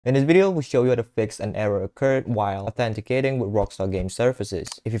In this video, we'll show you how to fix an error occurred while authenticating with Rockstar Games Services.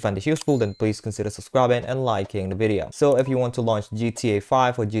 If you find this useful, then please consider subscribing and liking the video. So if you want to launch GTA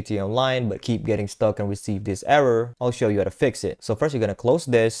 5 or GTA Online but keep getting stuck and receive this error, I'll show you how to fix it. So first, you're going to close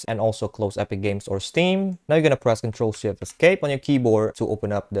this and also close Epic Games or Steam. Now you're going to press Ctrl-Shift-Escape on your keyboard to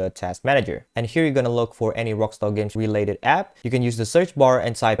open up the Task Manager. And here you're going to look for any Rockstar Games related app. You can use the search bar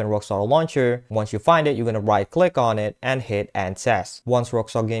and type in Rockstar Launcher. Once you find it, you're going to right click on it and hit Add Task. Once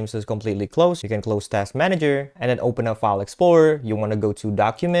Rockstar Games is completely closed, you can close Task Manager and then open up File Explorer. You want to go to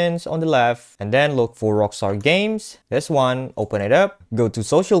Documents on the left and then look for Rockstar Games. This one, open it up, go to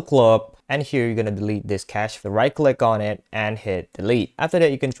Social Club, and here you're going to delete this cache. Right click on it and hit delete. After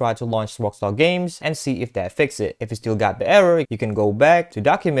that, you can try to launch Rockstar Games and see if that fixes it. If you still got the error, you can go back to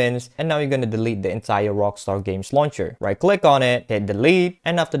Documents and now you're going to delete the entire Rockstar Games launcher. Right click on it, hit delete,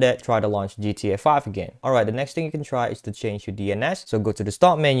 and after that, try to launch GTA 5 again. Alright, the next thing you can try is to change your DNS. So go to the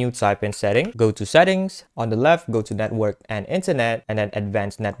Start menu, type in Settings, go to Settings. On the left, go to Network and Internet, and then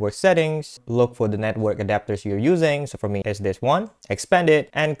Advanced Network Settings. Look for the network adapters you're using. So for me, it's this one. Expand it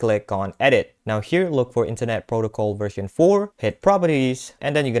and click on Edit. Now here, look for Internet Protocol version 4, hit Properties,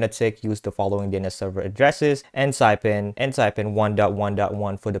 and then you're going to use the following DNS server addresses and type in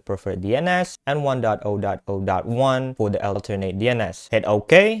 1.1.1 for the preferred DNS and 1.0.0.1 for the alternate DNS. Hit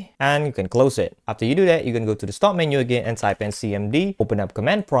OK, and you can close it. After you do that, you can go to the Start menu again and type in CMD, open up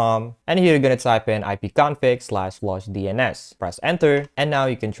Command Prompt, and here you're going to type in ipconfig/DNS. Press Enter, and now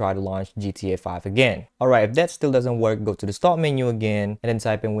you can try to launch GTA 5 again. Alright, if that still doesn't work, go to the Start menu again and then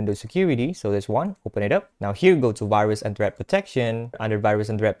type in Windows Security. So this one, open it up. Now here, go to Virus and Threat Protection. Under Virus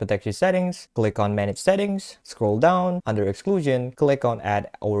and Threat Protection Settings, click on Manage Settings, scroll down, under Exclusion, click on Add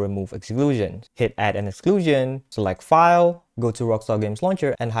or Remove Exclusions. Hit Add an Exclusion, select File, go to Rockstar Games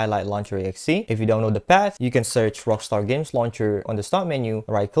Launcher and highlight Launcher.exe. If you don't know the path, you can search Rockstar Games Launcher on the Start menu,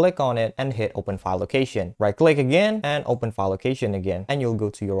 right click on it and hit Open File Location. Right click again and Open File Location again, and you'll go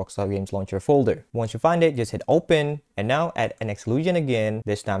to your Rockstar Games Launcher folder. Once you find it, just hit Open, and now add an exclusion again.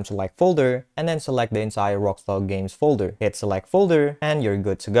 This time select Folder and then select the entire Rockstar Games folder. Hit Select Folder and you're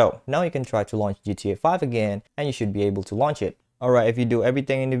good to go. Now you can try to launch GTA 5 again and you should be able to launch it. Alright, if you do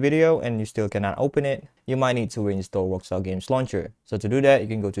everything in the video and you still cannot open it, you might need to reinstall Rockstar Games Launcher. So to do that, you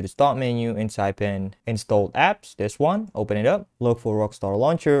can go to the Start menu and type in Installed Apps, this one, open it up, look for Rockstar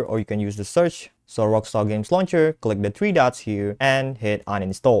Launcher, or you can use the search. So Rockstar Games Launcher, click the three dots here and hit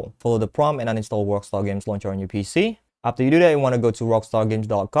Uninstall. Follow the prompt and uninstall Rockstar Games Launcher on your PC. After you do that, you want to go to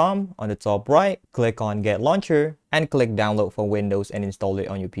rockstargames.com. On the top right, click on Get Launcher and click Download for Windows and install it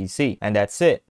on your PC. And that's it.